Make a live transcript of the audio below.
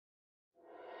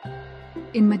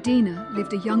In Medina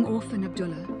lived a young orphan,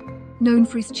 Abdullah, known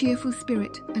for his cheerful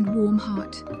spirit and warm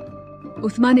heart.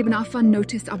 Uthman ibn Affan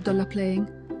noticed Abdullah playing.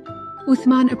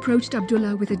 Uthman approached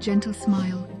Abdullah with a gentle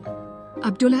smile.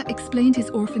 Abdullah explained his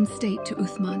orphan state to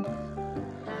Uthman.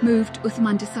 Moved,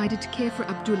 Uthman decided to care for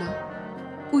Abdullah.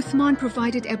 Uthman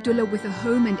provided Abdullah with a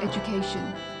home and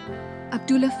education.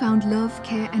 Abdullah found love,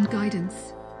 care and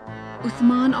guidance.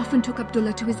 Uthman often took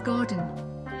Abdullah to his garden.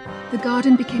 The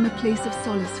garden became a place of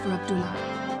solace for Abdullah.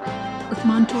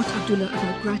 Uthman taught Abdullah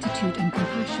about gratitude and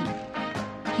compassion.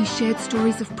 He shared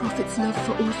stories of Prophet's love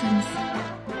for orphans.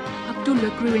 Abdullah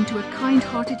grew into a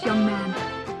kind-hearted young man.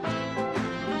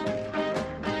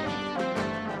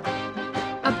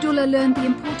 Abdullah learned the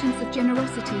importance of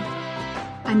generosity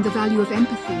and the value of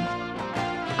empathy.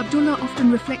 Abdullah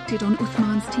often reflected on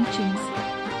Uthman's teachings.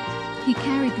 He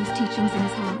carried these teachings in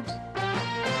his heart.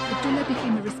 Abdullah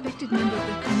became a respected member of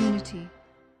the community.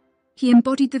 He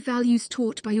embodied the values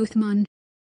taught by Uthman.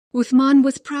 Uthman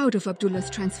was proud of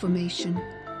Abdullah's transformation.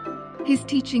 His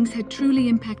teachings had truly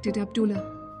impacted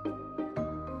Abdullah.